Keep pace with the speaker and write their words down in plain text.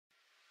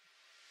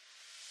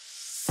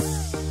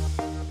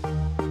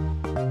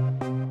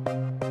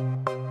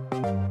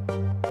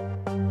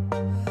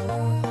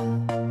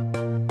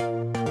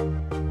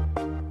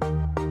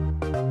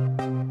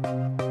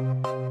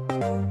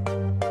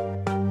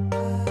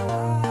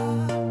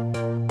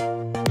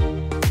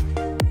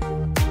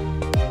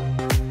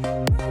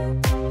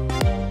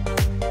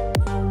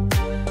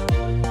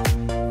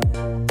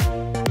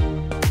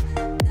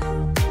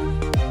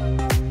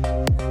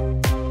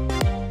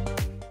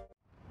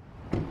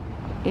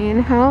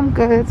In Home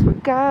Goods we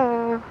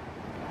go.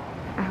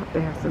 I hope they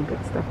have some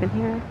good stuff in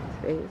here.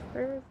 Today is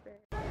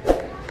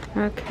Thursday.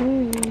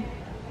 Okay,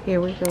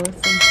 here we go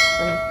with some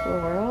spring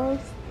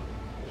florals.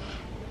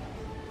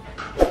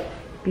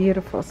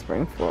 Beautiful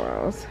spring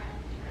florals.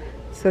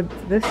 So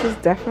this is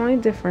definitely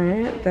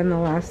different than the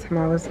last time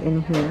I was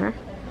in here.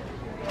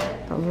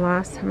 The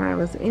last time I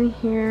was in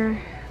here,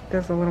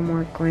 there's a little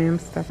more glam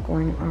stuff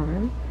going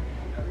on.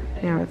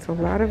 Now it's a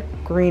lot of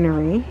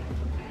greenery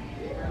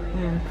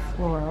and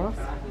florals.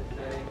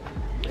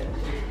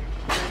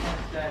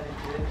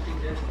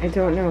 I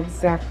don't know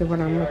exactly what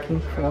I'm looking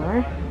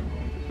for,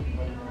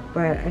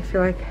 but I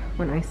feel like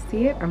when I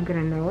see it, I'm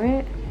gonna know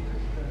it.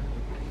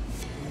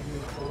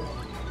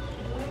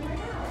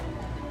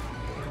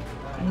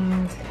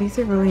 And these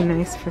are really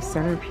nice for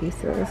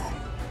centerpieces.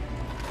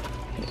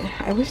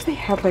 I wish they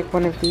had like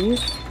one of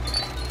these.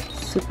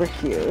 Super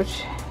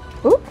huge.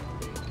 Oop!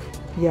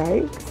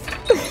 Yikes.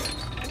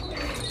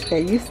 Yeah,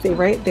 you stay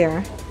right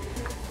there.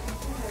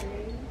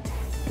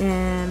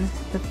 And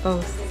the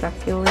faux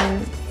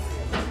succulents.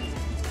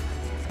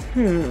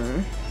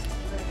 Do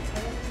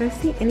I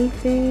see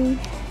anything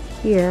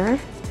here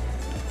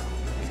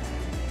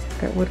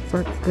that would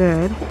work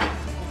good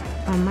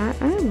on my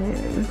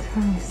island?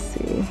 Let me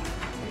see.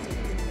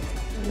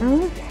 I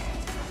like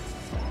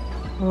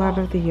a lot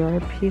of the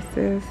yard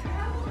pieces.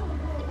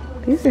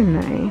 These are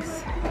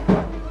nice.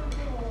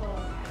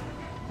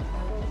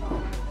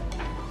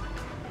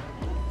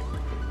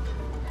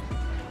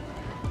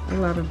 A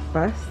lot of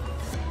busts.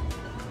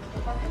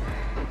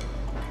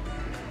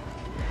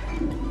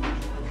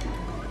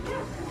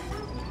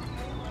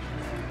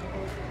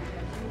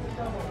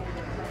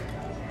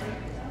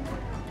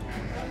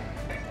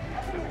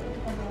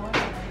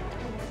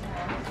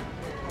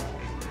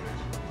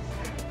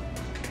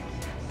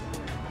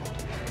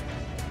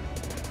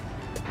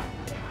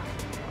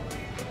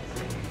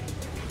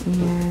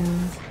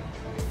 And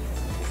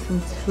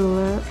some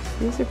tulips.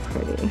 These are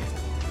pretty.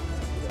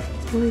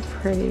 Really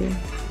pretty.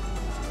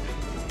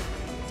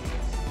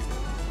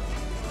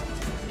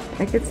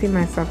 I could see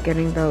myself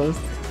getting those,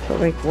 but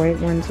like white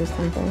ones or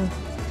something.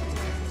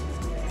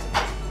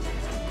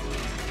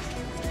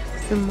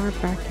 Some more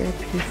backyard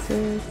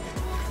pieces.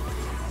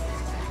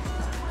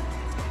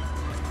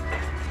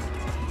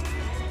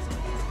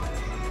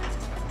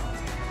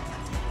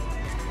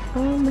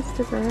 Oh,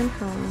 Mr.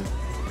 Grandhome.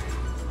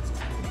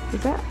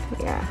 Is that?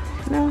 Yeah.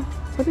 No.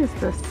 What is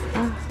this?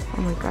 Oh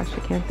my gosh, I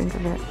can't think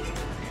of it.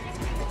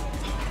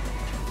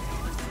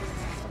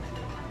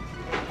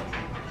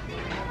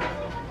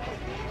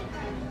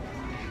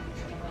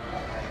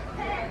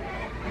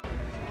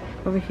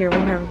 Over here we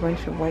have a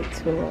bunch of white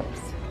tulips,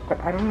 but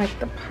I don't like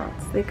the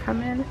pots they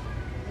come in.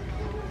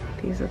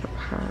 These are the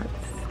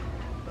pots.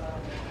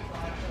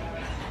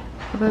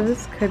 Although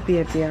this could be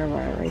a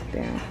DIY right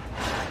there.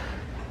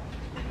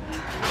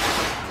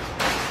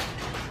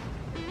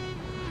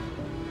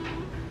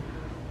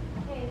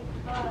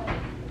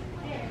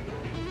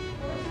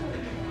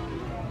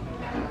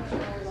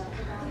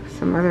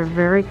 Some other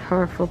very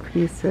colorful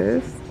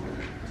pieces.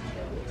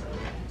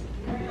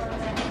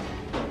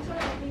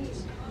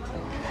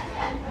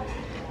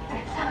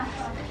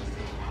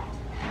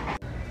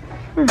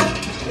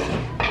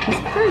 This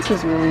price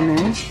is really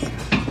nice.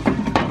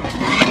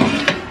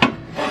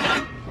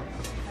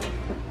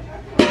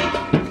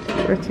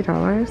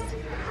 $50.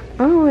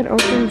 Oh, it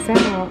opens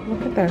out.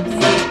 Look at this.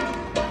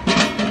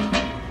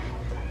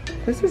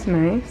 This is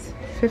nice.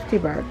 50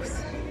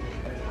 bucks.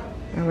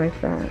 I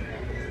like that.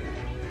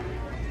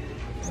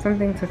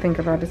 Something to think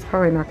about. It's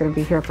probably not going to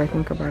be here if I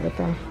think about it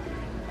though.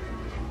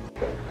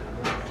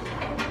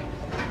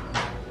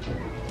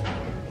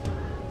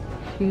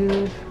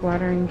 Huge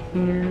watering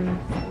cans.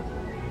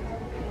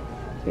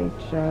 Big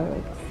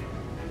jugs.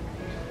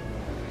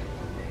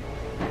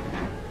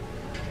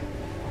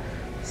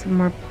 Some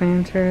more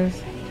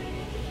planters.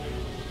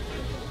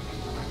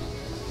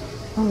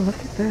 Oh, look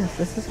at this.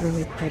 This is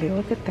really pretty.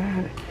 Look at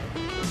that.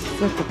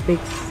 It's like a big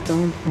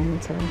stone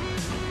planter.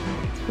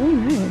 It's really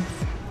nice.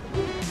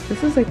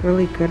 This is like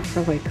really good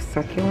for like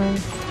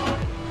succulents.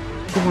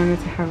 If you wanted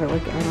to have it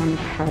like out on the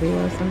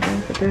patio or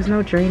something. But there's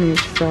no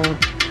drainage, so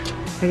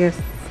I guess,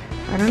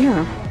 I don't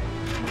know.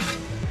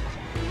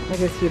 I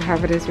guess you'd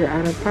have it as your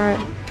outer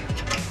pot.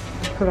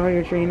 Put all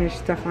your drainage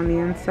stuff on the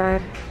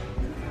inside.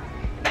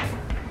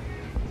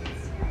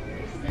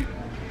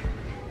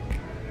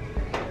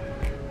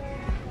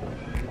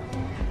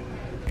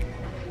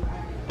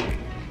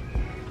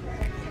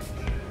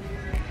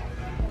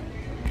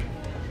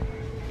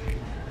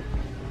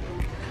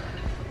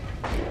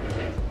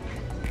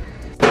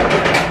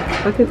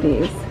 Look at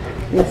these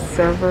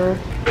server.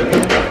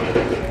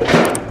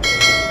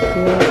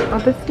 Oh,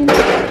 this seems.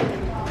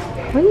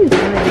 I use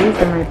one of these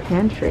in my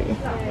pantry.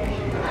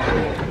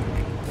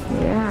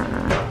 Yeah.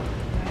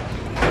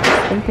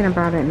 Just thinking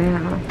about it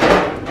now.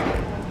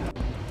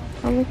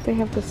 Oh look, they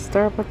have the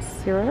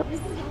Starbucks syrups.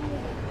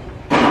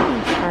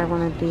 I'm gonna try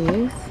one of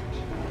these.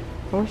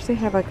 I wish they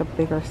had like a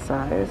bigger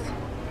size.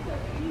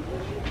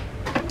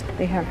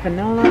 They have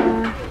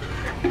vanilla,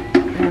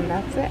 and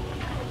that's it.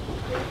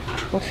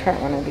 We'll try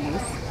one of these.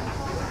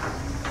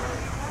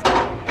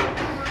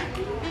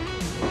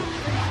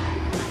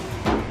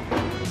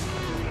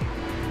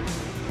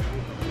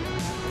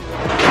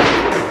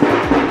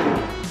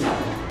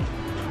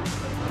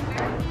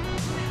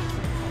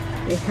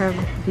 They have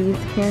these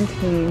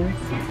canteens.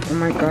 Oh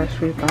my gosh,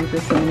 we've gone through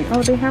so many.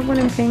 Oh, they have one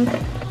in pink.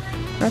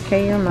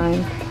 Okay, you're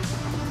mine.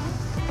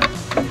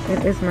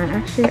 It is mine.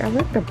 Actually, I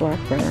like the black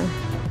better.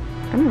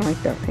 I don't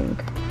like that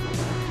pink.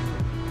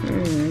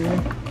 Yeah,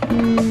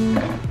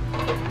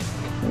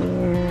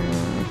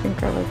 I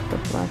think I like the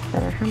black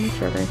better. How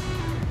much are they?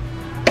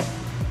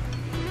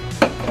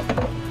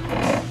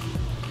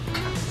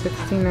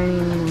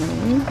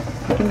 $16.99. I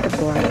think the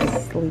black is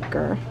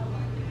sleeker.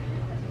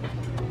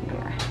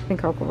 Yeah, I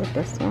think I'll go with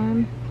this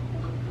one.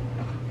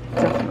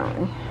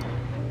 Definitely.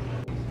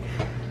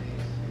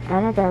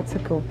 I'm about to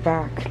go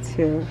back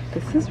to,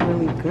 this is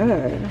really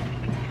good.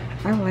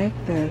 I like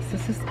this.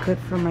 This is good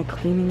for my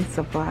cleaning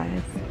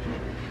supplies.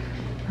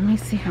 Let me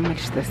see how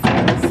much this is.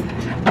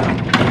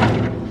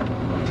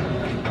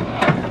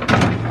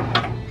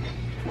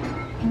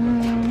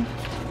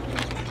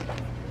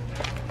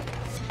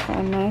 For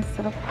a nice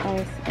little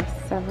price of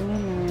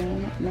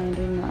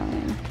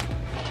 $79.99.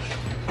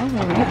 I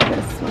like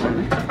this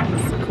one.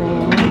 It's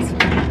gold.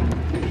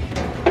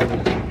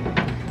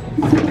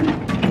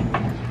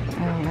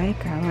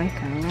 I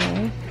like.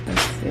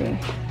 Let's see.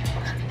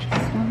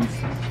 This one's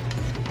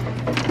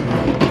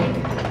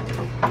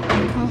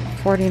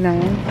 $49.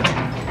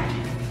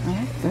 I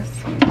like this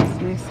one. It's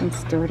nice and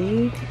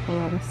sturdy. A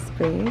lot of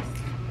space.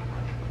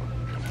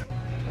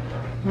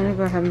 I'm gonna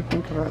go ahead and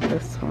think about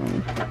this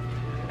one.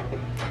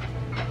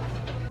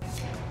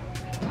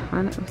 A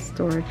ton of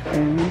storage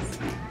bins.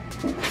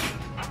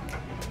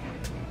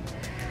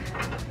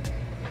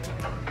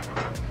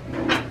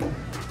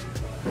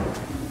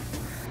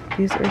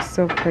 These are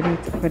so pretty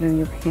to put in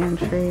your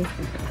pantry.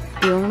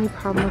 The only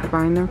problem with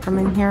buying them from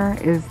in here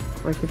is,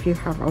 like, if you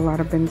have a lot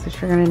of bins that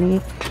you're gonna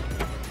need,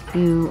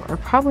 you are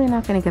probably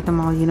not gonna get them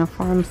all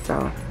uniform,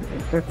 so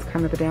that's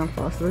kind of the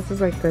downfall. So this is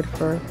like good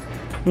for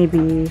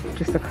maybe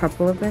just a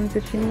couple of bins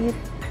that you need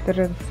that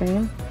are the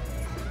same.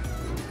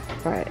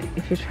 But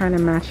if you're trying to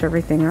match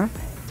everything up,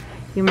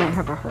 you might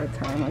have a hard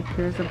time. Like,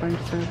 here's a bunch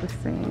that are the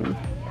same.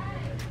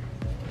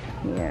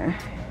 Yeah.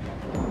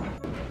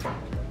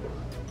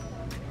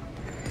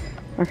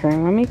 Okay,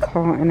 let me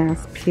call and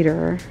ask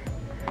Peter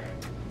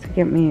to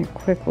get me a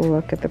quick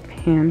look at the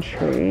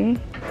pantry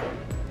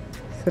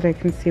so that I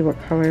can see what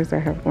colors I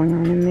have going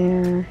on in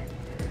there.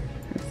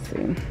 Let's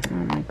see. Oh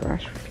my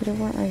gosh, Peter,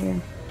 where are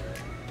you?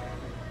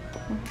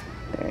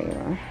 There you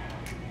are.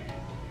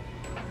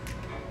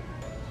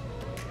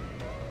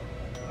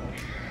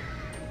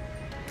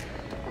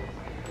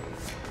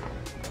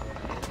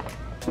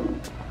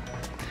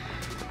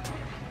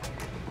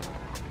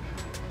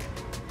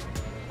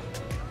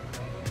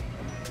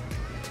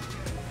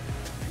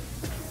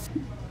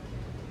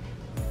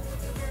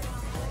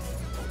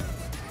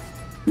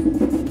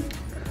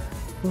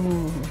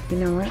 Ooh, you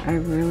know what? I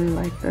really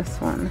like this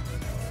one.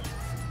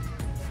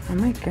 I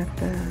might get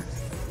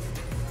this.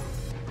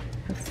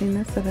 I've seen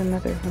this at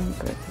another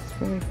HomeGoods. It's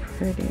really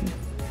pretty.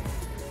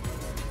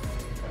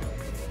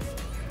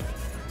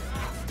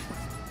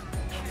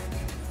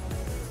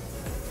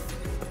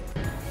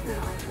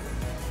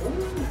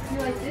 You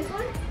like this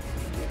one?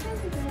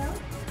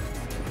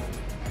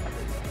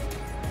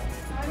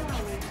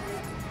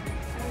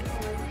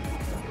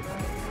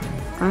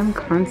 I'm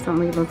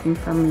constantly looking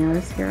for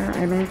mirrors here.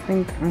 I don't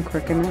think I'm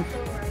quick enough.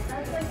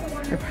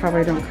 I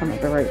probably don't come at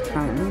the right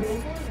time.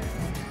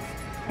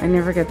 I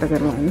never get the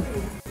good ones.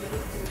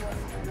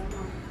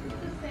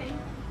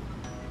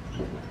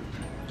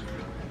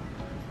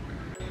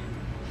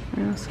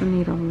 I also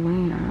need a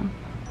lamp.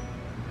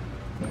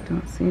 I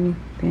don't see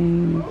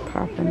anything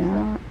popping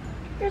out.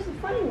 Here's a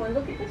funny one.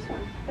 Look at this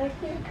one. Back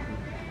there.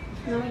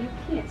 No, you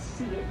can't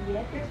see it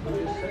yet.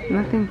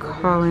 Nothing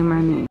calling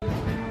my name.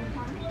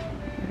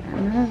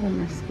 None of them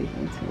are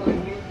speaking to me.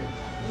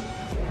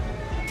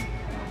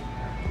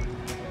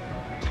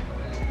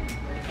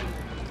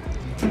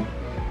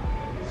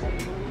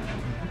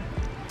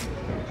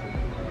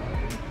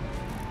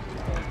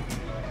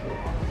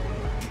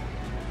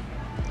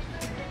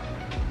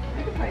 I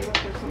could probably look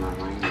for some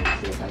online and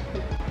see if I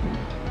could.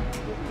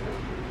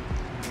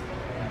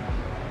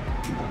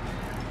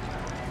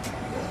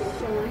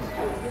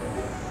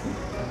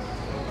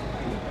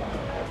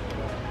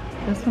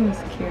 This one is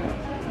cute.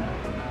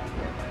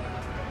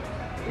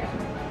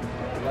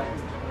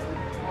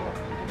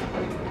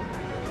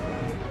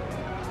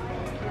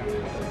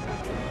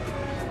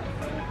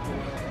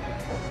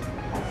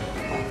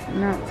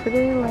 Not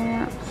today,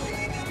 lamps.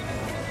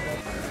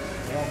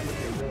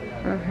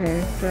 Okay,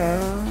 so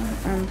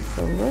I'm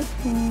still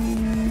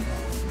looking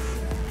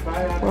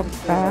for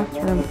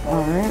bathroom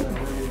art.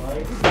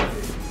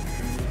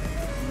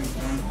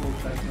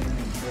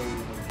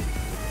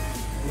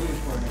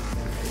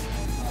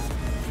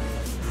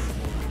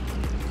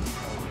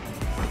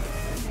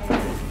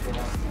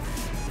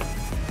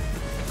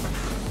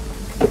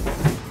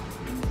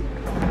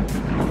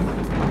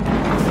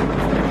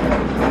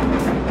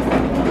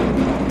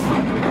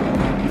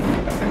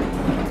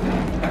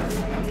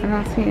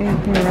 see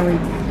anything really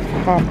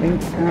popping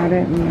out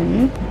at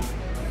me.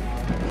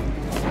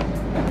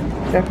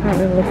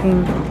 Definitely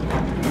looking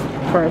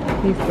for a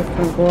piece with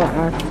some gold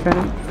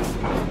accents.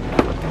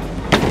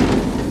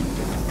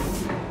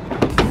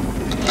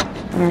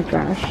 Oh my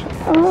gosh.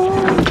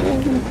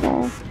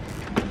 Oh,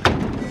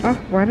 oh,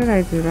 why did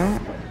I do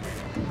that?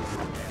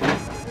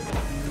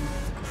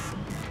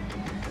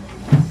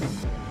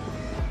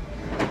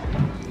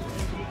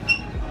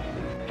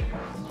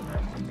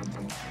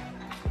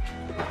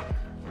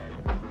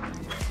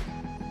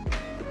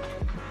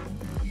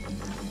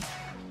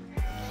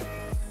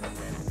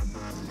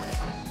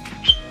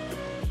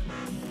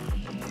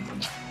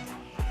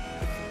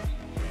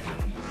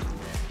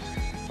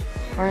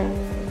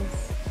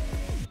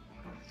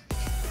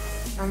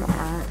 Some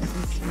art,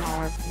 some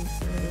smaller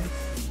pieces.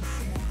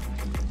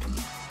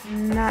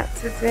 Not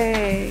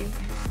today.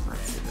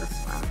 Let's see this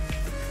one.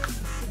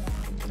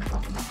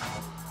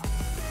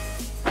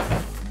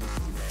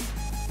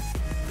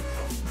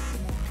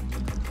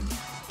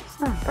 It's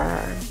not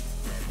bad.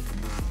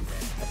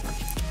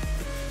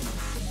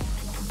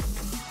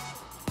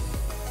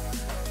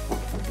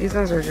 These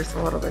ones are just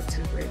a little bit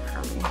too big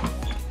for me.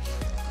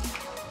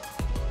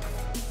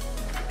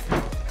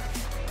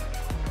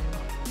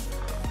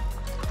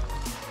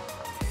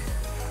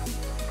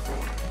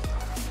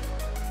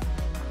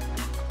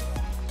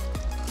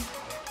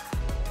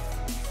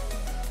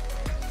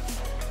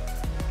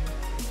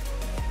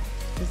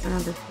 There's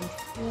another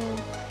piece here.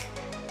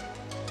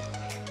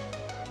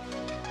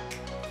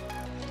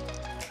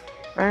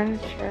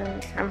 Furniture,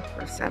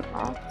 10%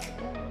 off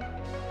today.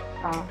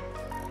 Oh.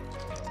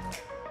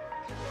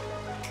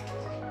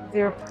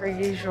 There per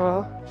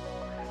usual.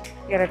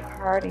 Get a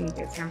card and you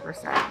get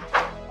 10%.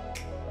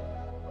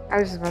 I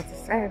was just about to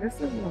say, this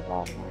isn't a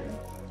bad one.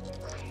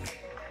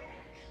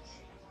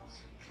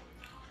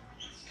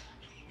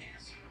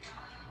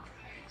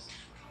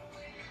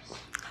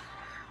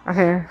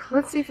 Okay,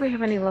 let's see if we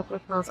have any luck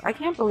with those. I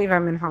can't believe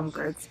I'm in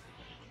HomeGoods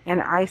and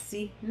I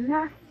see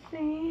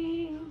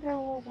nothing that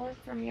will work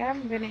for me. I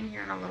haven't been in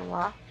here in a little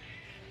while,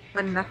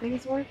 but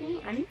nothing's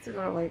working. I need to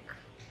go to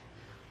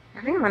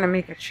I think I'm gonna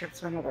make a trip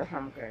to another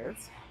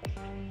HomeGoods.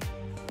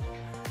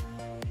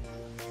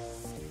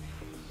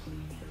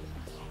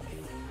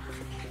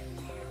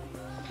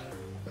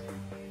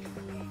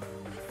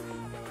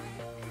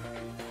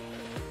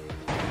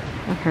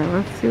 Okay,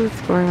 let's see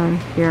what's going on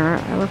here.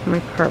 I left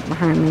my cart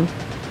behind me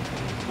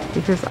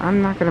because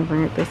I'm not gonna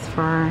bring it this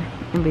far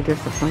and be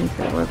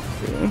disappointed. Let's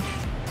see.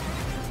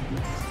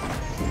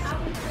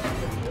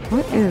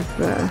 What is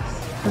this?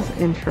 This is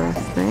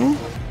interesting.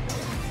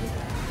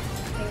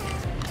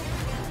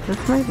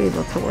 This might be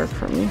able to work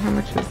for me. How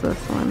much is this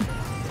one?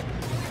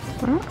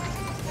 Oh,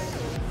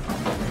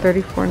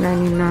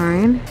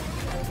 $34.99.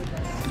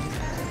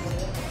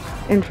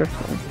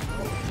 Interesting.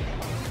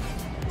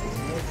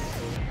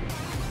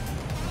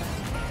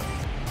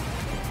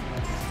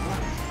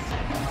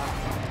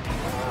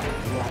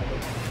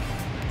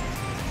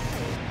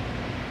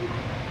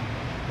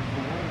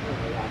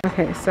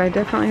 Okay, so I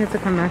definitely have to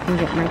come back and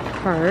get my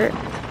cart.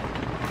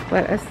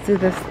 Let us do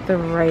this the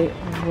right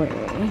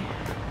way.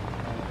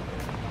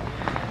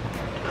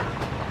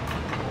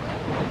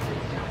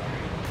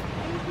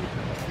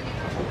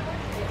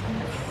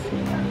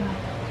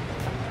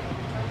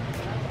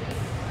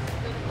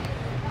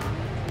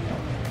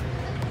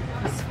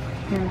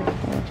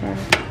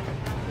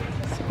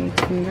 It's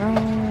 $18.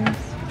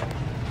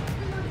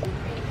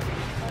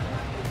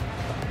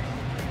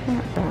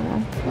 Not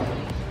bad.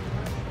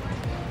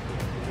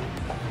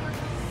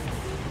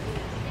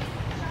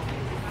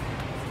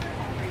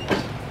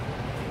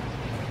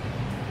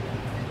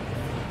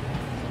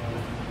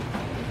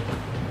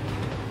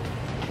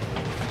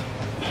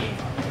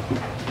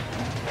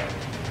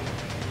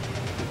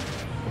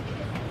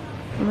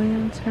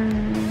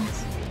 Lanterns.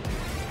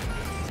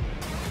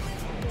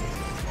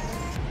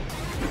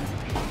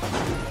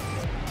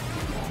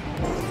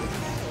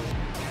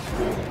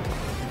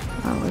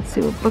 Oh, let's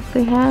see what book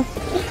they have.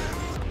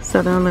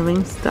 Southern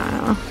Living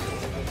Style.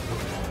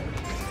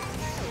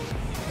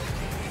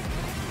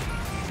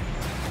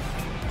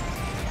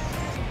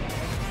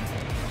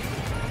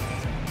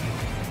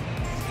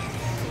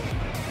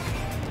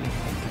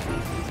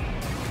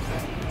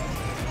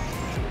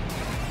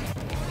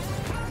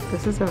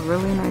 This is a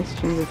really nice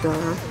ginger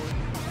jar,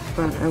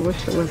 but I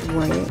wish it was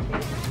white.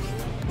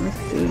 Let's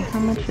see, how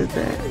much is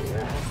it?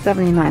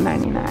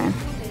 $79.99.